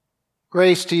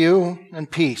Grace to you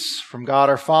and peace from God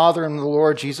our Father and the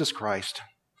Lord Jesus Christ.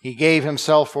 He gave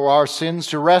himself for our sins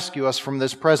to rescue us from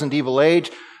this present evil age,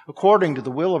 according to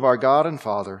the will of our God and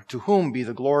Father, to whom be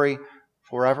the glory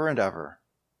forever and ever.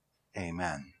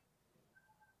 Amen.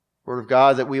 The Word of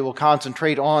God that we will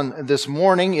concentrate on this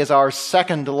morning is our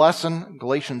second lesson,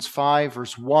 Galatians 5,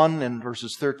 verse 1 and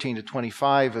verses 13 to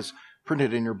 25, as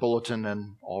printed in your bulletin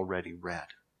and already read.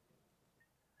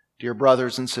 Dear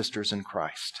brothers and sisters in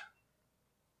Christ,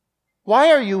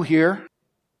 why are you here?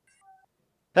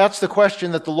 That's the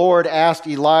question that the Lord asked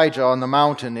Elijah on the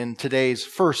mountain in today's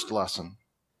first lesson.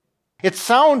 It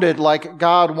sounded like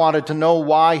God wanted to know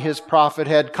why his prophet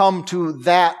had come to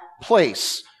that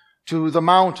place, to the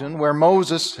mountain where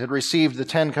Moses had received the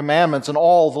 10 Commandments and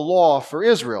all the law for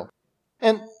Israel.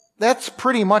 And that's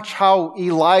pretty much how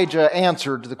Elijah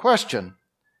answered the question.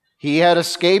 He had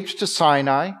escaped to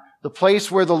Sinai, the place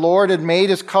where the Lord had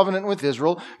made his covenant with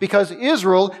Israel, because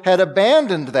Israel had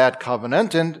abandoned that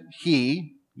covenant, and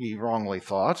he wrongly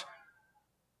thought,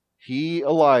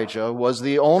 Elijah, was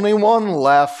the only one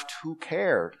left who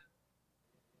cared.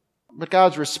 But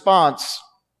God's response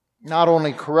not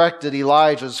only corrected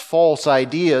Elijah's false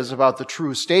ideas about the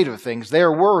true state of things,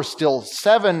 there were still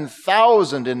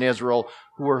 7,000 in Israel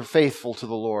who were faithful to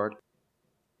the Lord.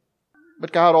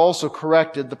 But God also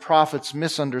corrected the prophet's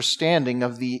misunderstanding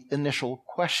of the initial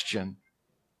question.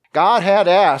 God had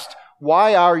asked,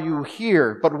 "Why are you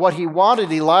here?" But what he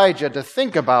wanted Elijah to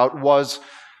think about was,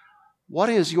 what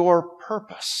is your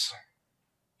purpose?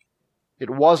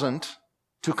 It wasn't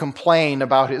to complain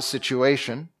about his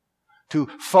situation, to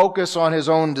focus on his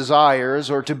own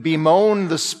desires, or to bemoan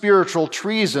the spiritual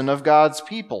treason of God's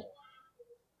people.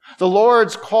 The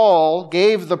Lord's call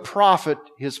gave the prophet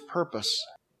his purpose.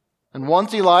 And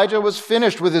once Elijah was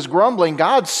finished with his grumbling,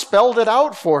 God spelled it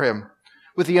out for him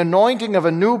with the anointing of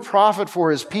a new prophet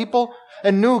for his people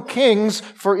and new kings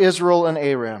for Israel and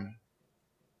Aram.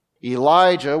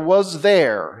 Elijah was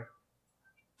there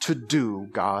to do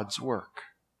God's work.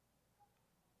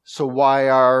 So why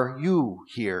are you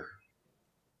here?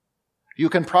 You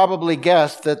can probably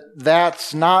guess that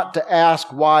that's not to ask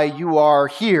why you are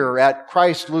here at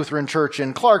Christ Lutheran Church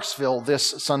in Clarksville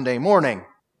this Sunday morning.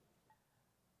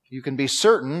 You can be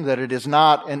certain that it is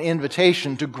not an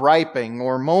invitation to griping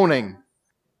or moaning.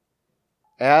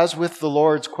 As with the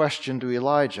Lord's question to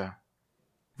Elijah,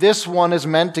 this one is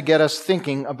meant to get us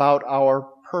thinking about our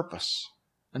purpose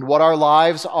and what our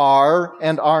lives are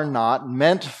and are not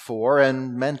meant for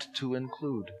and meant to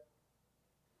include.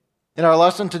 In our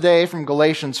lesson today from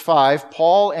Galatians 5,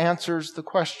 Paul answers the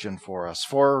question for us,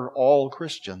 for all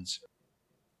Christians.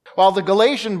 While the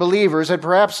Galatian believers had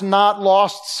perhaps not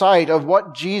lost sight of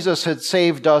what Jesus had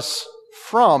saved us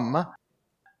from,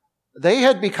 they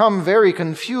had become very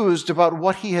confused about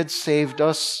what he had saved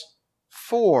us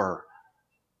for,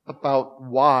 about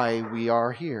why we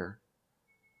are here.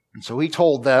 And so he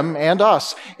told them and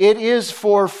us, it is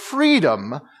for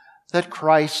freedom that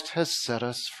Christ has set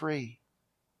us free.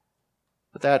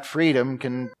 But that freedom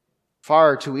can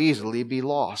far too easily be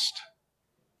lost.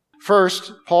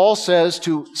 First, Paul says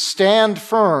to stand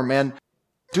firm and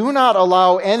do not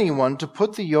allow anyone to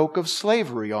put the yoke of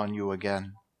slavery on you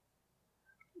again.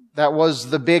 That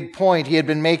was the big point he had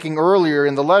been making earlier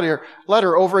in the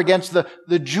letter over against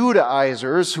the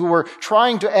Judaizers who were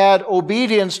trying to add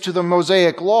obedience to the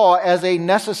Mosaic law as a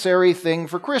necessary thing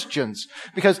for Christians.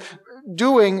 Because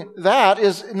doing that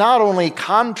is not only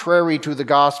contrary to the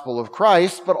gospel of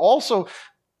Christ, but also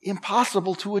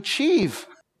impossible to achieve.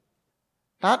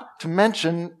 Not to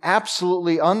mention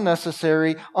absolutely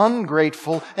unnecessary,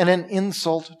 ungrateful, and an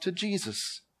insult to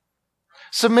Jesus.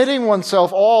 Submitting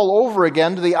oneself all over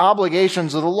again to the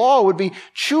obligations of the law would be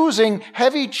choosing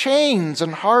heavy chains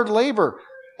and hard labor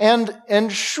and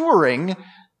ensuring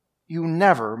you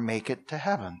never make it to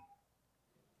heaven.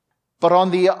 But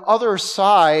on the other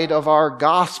side of our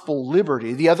gospel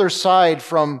liberty, the other side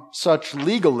from such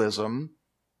legalism,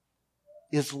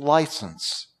 is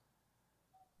license.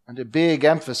 And a big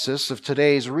emphasis of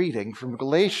today's reading from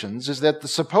Galatians is that the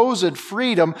supposed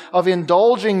freedom of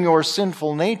indulging your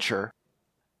sinful nature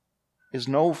is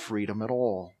no freedom at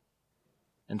all.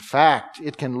 In fact,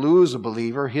 it can lose a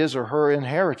believer his or her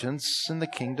inheritance in the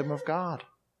kingdom of God.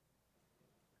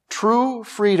 True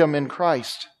freedom in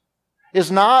Christ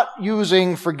is not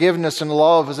using forgiveness and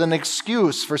love as an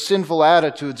excuse for sinful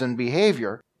attitudes and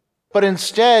behavior, but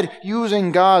instead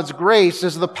using God's grace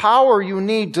as the power you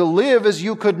need to live as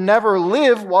you could never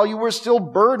live while you were still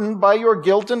burdened by your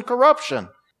guilt and corruption.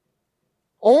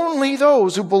 Only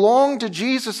those who belong to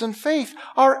Jesus in faith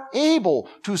are able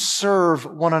to serve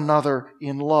one another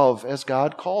in love as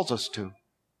God calls us to.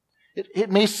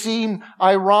 It may seem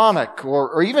ironic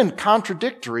or even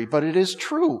contradictory, but it is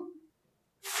true.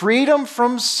 Freedom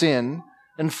from sin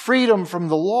and freedom from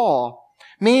the law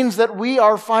means that we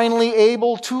are finally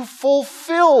able to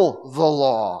fulfill the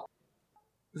law,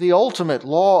 the ultimate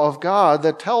law of God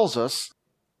that tells us,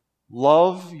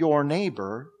 love your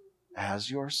neighbor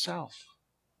as yourself.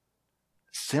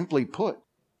 Simply put,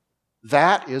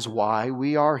 that is why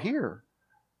we are here.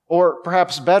 Or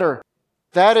perhaps better,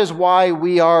 that is why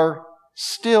we are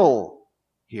still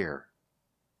here.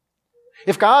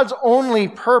 If God's only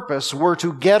purpose were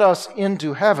to get us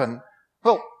into heaven,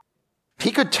 well,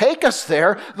 He could take us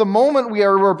there the moment we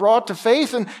were brought to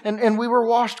faith and we were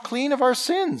washed clean of our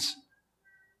sins.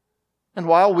 And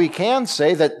while we can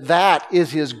say that that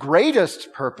is His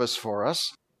greatest purpose for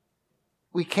us,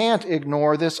 we can't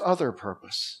ignore this other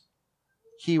purpose.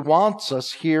 He wants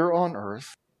us here on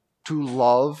earth to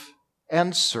love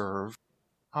and serve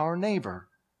our neighbor,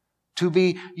 to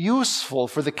be useful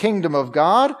for the kingdom of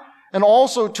God, and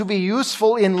also to be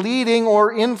useful in leading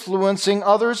or influencing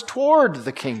others toward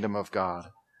the kingdom of God.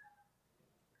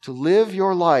 To live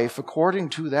your life according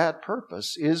to that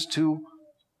purpose is to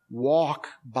walk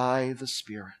by the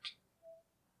Spirit.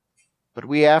 But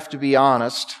we have to be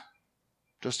honest,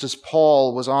 just as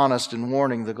Paul was honest in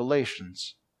warning the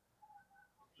Galatians.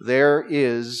 There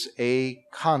is a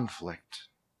conflict.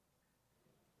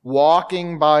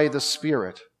 Walking by the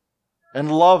Spirit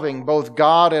and loving both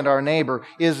God and our neighbor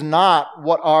is not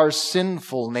what our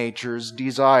sinful natures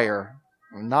desire.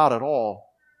 Not at all.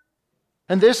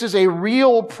 And this is a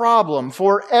real problem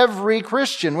for every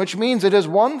Christian, which means it is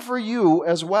one for you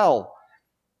as well.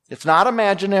 It's not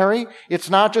imaginary.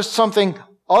 It's not just something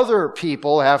other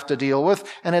people have to deal with,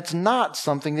 and it's not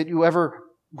something that you ever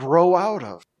grow out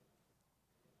of.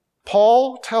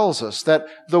 Paul tells us that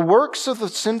the works of the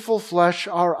sinful flesh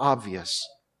are obvious.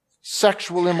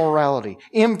 Sexual immorality,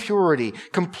 impurity,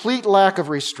 complete lack of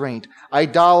restraint,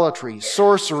 idolatry,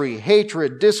 sorcery,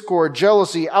 hatred, discord,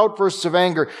 jealousy, outbursts of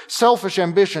anger, selfish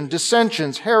ambition,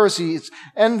 dissensions, heresies,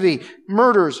 envy,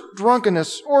 murders,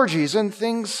 drunkenness, orgies, and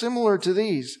things similar to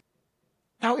these.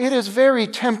 Now, it is very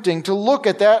tempting to look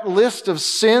at that list of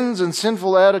sins and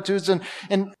sinful attitudes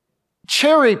and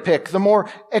cherry pick the more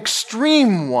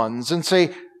extreme ones and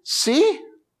say, see,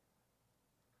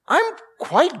 I'm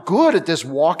quite good at this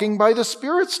walking by the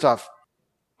Spirit stuff.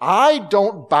 I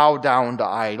don't bow down to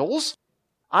idols.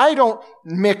 I don't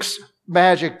mix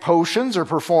magic potions or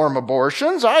perform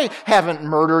abortions. I haven't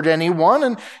murdered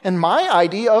anyone, and my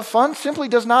idea of fun simply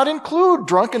does not include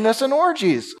drunkenness and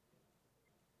orgies.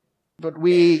 But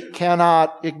we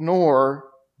cannot ignore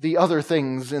the other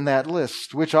things in that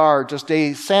list, which are just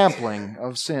a sampling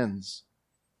of sins.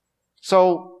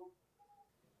 So,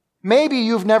 maybe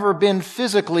you've never been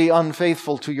physically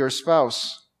unfaithful to your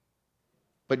spouse,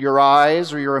 but your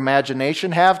eyes or your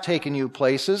imagination have taken you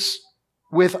places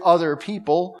with other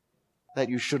people that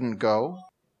you shouldn't go.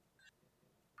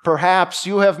 Perhaps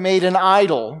you have made an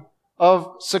idol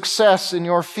of success in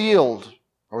your field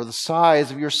or the size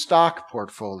of your stock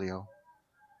portfolio.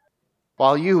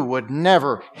 While you would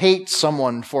never hate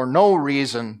someone for no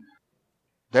reason,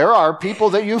 there are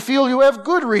people that you feel you have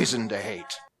good reason to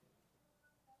hate.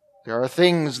 There are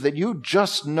things that you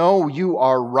just know you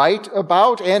are right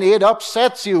about, and it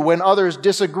upsets you when others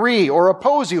disagree or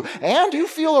oppose you, and you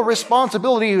feel a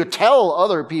responsibility to tell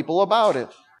other people about it.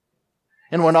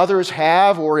 And when others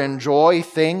have or enjoy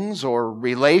things or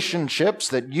relationships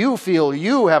that you feel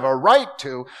you have a right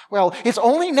to, well, it's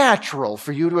only natural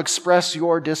for you to express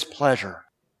your displeasure.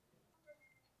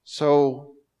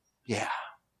 So,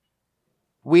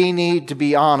 we need to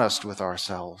be honest with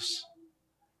ourselves.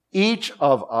 Each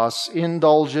of us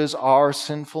indulges our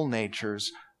sinful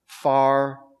natures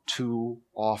far too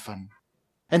often.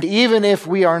 And even if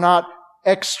we are not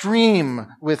extreme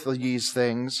with these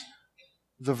things,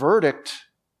 the verdict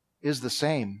is the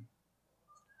same.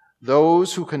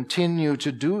 Those who continue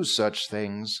to do such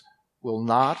things will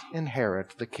not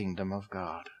inherit the kingdom of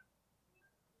God.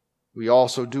 We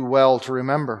also do well to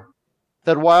remember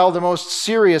that while the most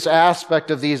serious aspect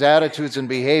of these attitudes and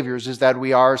behaviors is that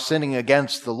we are sinning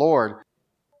against the Lord,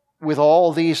 with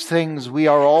all these things we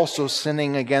are also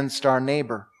sinning against our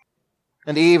neighbor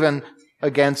and even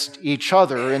against each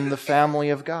other in the family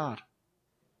of God.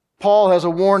 Paul has a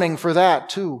warning for that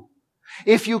too.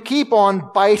 If you keep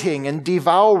on biting and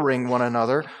devouring one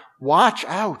another, watch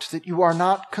out that you are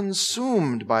not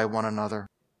consumed by one another.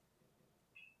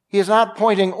 He is not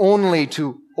pointing only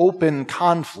to open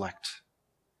conflict.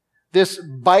 This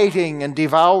biting and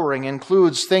devouring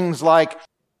includes things like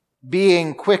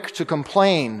being quick to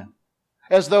complain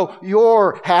as though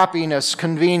your happiness,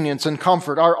 convenience, and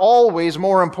comfort are always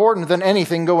more important than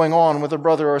anything going on with a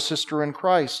brother or sister in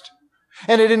Christ.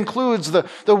 And it includes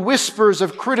the whispers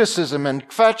of criticism and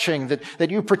fetching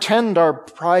that you pretend are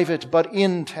private but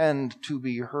intend to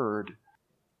be heard.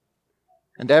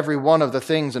 And every one of the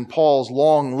things in Paul's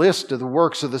long list of the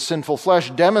works of the sinful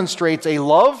flesh demonstrates a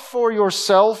love for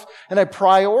yourself and a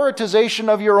prioritization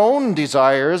of your own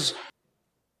desires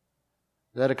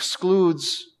that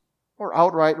excludes or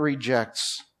outright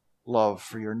rejects love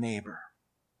for your neighbor.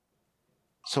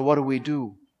 So what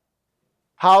do?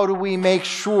 How do we make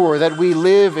sure that we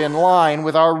live in line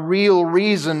with our real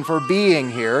reason for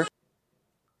being here,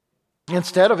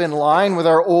 instead of in line with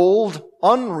our old,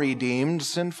 unredeemed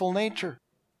sinful nature?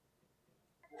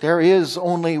 There is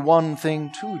only one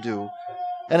thing to do,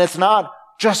 and it's not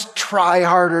just try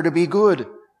harder to be good.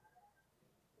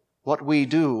 What we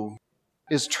do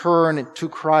is turn to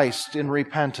Christ in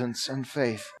repentance and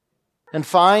faith, and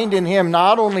find in Him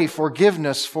not only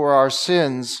forgiveness for our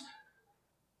sins,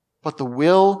 but the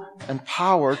will and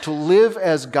power to live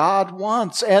as God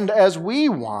wants and as we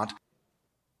want.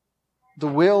 The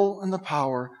will and the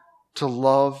power to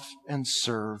love and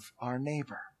serve our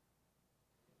neighbor.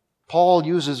 Paul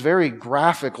uses very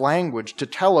graphic language to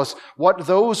tell us what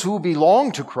those who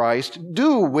belong to Christ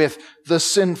do with the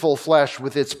sinful flesh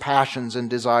with its passions and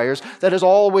desires that is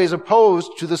always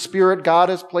opposed to the Spirit God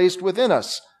has placed within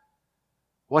us.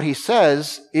 What he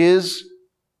says is,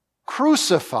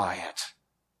 crucify it.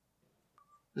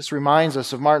 This reminds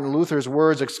us of Martin Luther's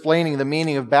words explaining the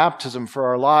meaning of baptism for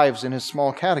our lives in his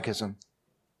small catechism.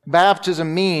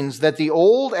 Baptism means that the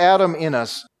old Adam in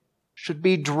us should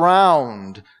be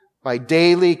drowned by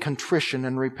daily contrition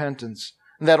and repentance,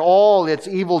 and that all its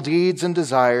evil deeds and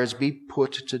desires be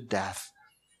put to death.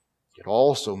 It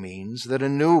also means that a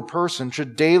new person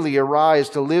should daily arise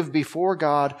to live before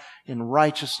God in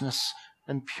righteousness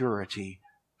and purity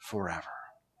forever.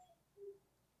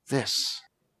 This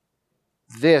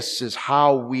is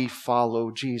how we follow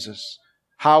Jesus,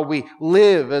 how we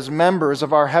live as members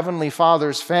of our Heavenly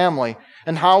Father's family,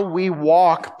 and how we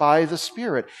walk by the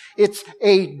Spirit. It's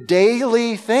a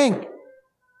daily thing,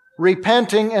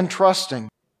 repenting and trusting,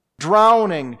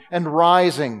 drowning and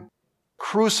rising,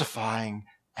 crucifying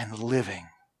and living.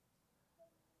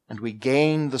 And we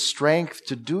gain the strength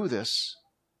to do this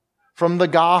from the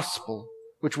gospel,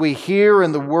 which we hear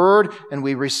in the Word and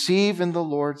we receive in the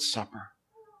Lord's Supper.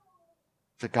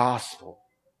 The gospel,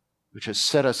 which has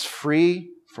set us free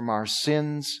from our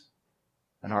sins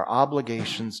and our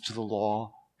obligations to the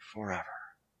law forever.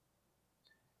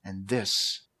 And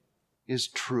this is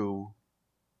true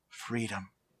freedom.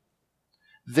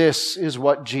 This is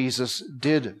what Jesus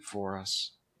did for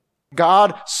us.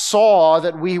 God saw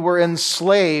that we were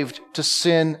enslaved to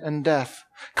sin and death,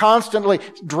 constantly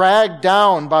dragged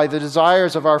down by the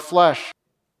desires of our flesh.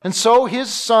 And so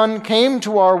His Son came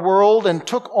to our world and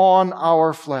took on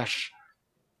our flesh.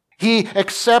 He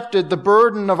accepted the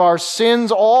burden of our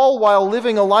sins, all while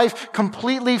living a life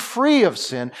completely free of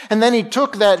sin. And then He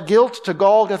took that guilt to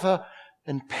Golgotha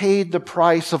and paid the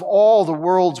price of all the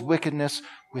world's wickedness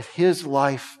with His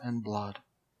life and blood.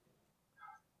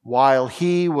 While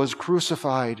He was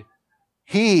crucified,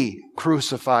 He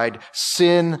crucified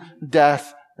sin,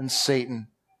 death, and Satan.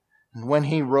 And when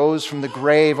He rose from the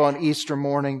grave on Easter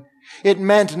morning, it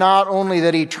meant not only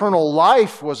that eternal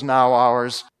life was now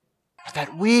ours, but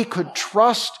that we could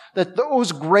trust that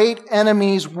those great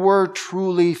enemies were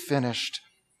truly finished.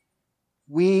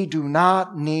 We do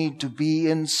not need to be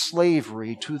in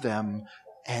slavery to them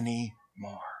anymore.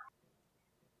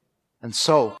 And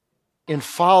so, in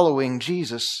following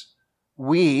Jesus,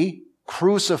 we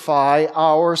crucify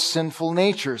our sinful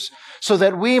natures so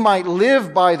that we might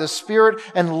live by the Spirit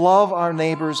and love our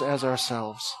neighbors as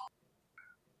ourselves.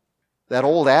 That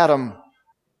old Adam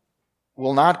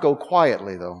will not go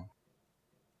quietly, though.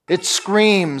 It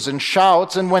screams and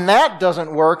shouts, and when that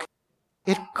doesn't work,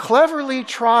 it cleverly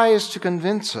tries to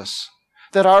convince us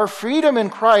that our freedom in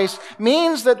Christ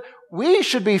means that we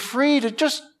should be free to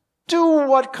just do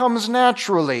what comes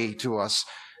naturally to us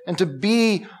and to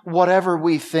be whatever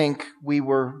we think we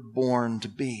were born to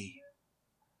be.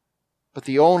 But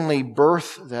the only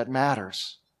birth that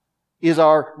matters is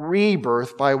our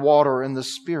rebirth by water and the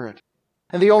Spirit.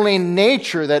 And the only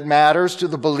nature that matters to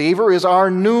the believer is our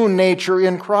new nature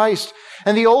in Christ.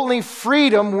 And the only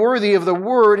freedom worthy of the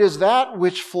word is that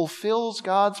which fulfills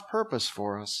God's purpose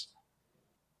for us.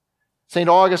 St.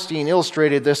 Augustine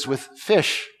illustrated this with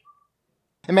fish.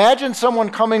 Imagine someone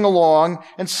coming along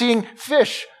and seeing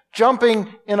fish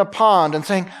jumping in a pond and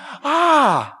saying,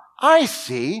 "Ah, I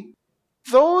see.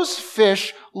 those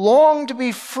fish long to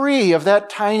be free of that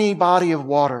tiny body of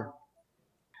water.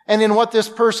 And in what this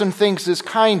person thinks is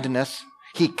kindness,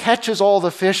 he catches all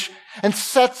the fish and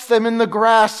sets them in the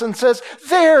grass and says,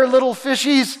 "There, little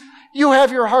fishies, you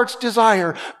have your heart's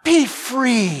desire. Be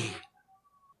free."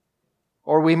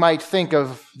 Or we might think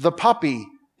of the puppy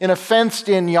in a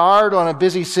fenced-in yard on a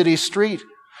busy city street,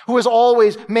 who is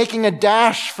always making a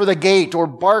dash for the gate or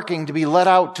barking to be let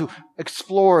out to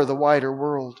explore the wider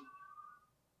world.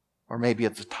 Or maybe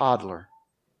it's a toddler.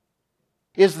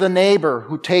 Is the neighbor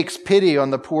who takes pity on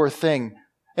the poor thing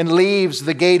and leaves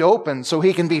the gate open so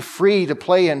he can be free to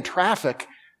play in traffic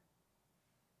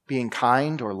being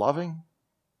kind or loving?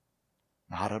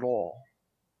 Not at all.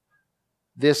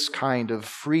 This kind of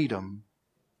freedom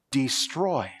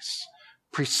destroys,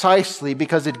 precisely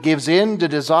because it gives in to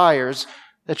desires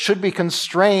that should be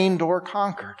constrained or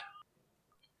conquered.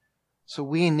 So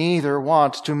we neither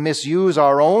want to misuse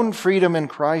our own freedom in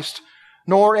Christ,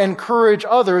 nor encourage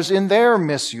others in their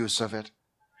misuse of it.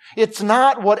 It's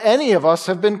not what any of us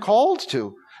have been called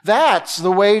to. That's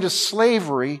the way to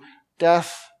slavery,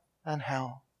 death, and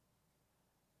hell.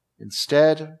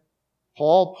 Instead,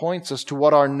 Paul points us to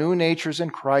what our new natures in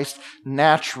Christ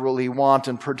naturally want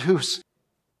and produce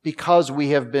because we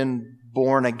have been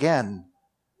born again.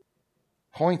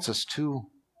 Points us to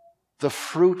the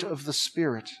fruit of the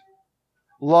Spirit: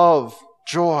 love,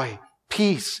 joy,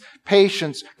 peace,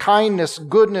 patience, kindness,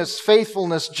 goodness,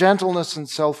 faithfulness, gentleness, and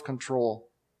self-control.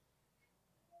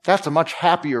 That's a much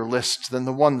happier list than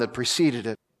the one that preceded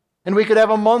it. And we could have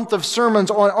a month of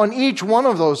sermons on each one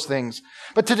of those things.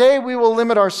 But today we will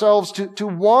limit ourselves to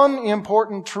one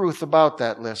important truth about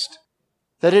that list: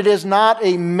 that it is not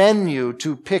a menu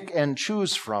to pick and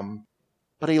choose from,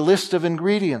 but a list of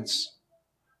ingredients.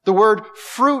 The word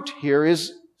fruit here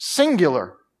is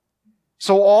singular.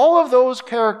 So all of those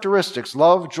characteristics,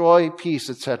 love, joy, peace,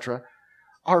 etc.,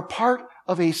 are part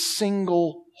of a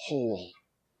single whole.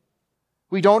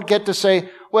 We don't get to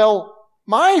say, well,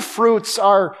 my fruits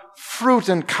are fruit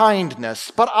and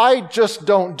kindness, but I just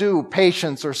don't do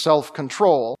patience or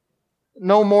self-control.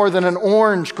 No more than an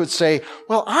orange could say,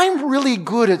 well, I'm really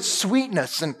good at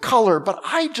sweetness and color, but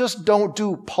I just don't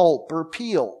do pulp or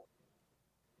peel.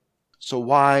 So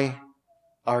why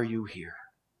are you here?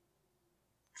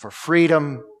 For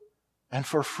freedom and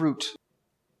for fruit.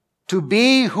 To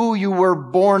be who you were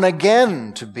born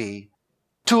again to be.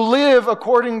 To live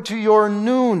according to your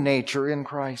new nature in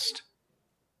Christ.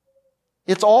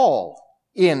 It's all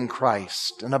in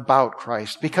Christ and about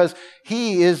Christ because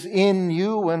He is in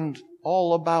you and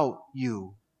all about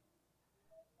you.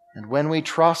 And when we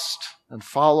trust and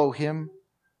follow Him,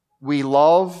 we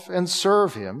love and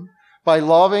serve Him by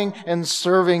loving and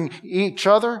serving each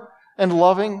other and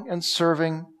loving and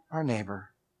serving our neighbor.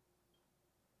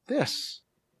 This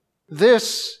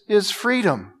is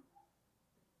freedom.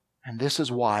 And this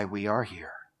is why we are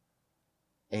here.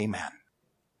 Amen.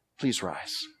 Please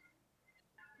rise.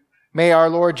 May our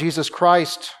Lord Jesus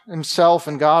Christ Himself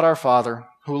and God our Father,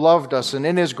 who loved us and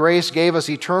in His grace gave us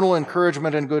eternal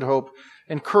encouragement and good hope,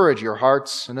 encourage your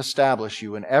hearts and establish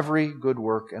you in every good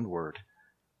work and word.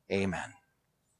 Amen.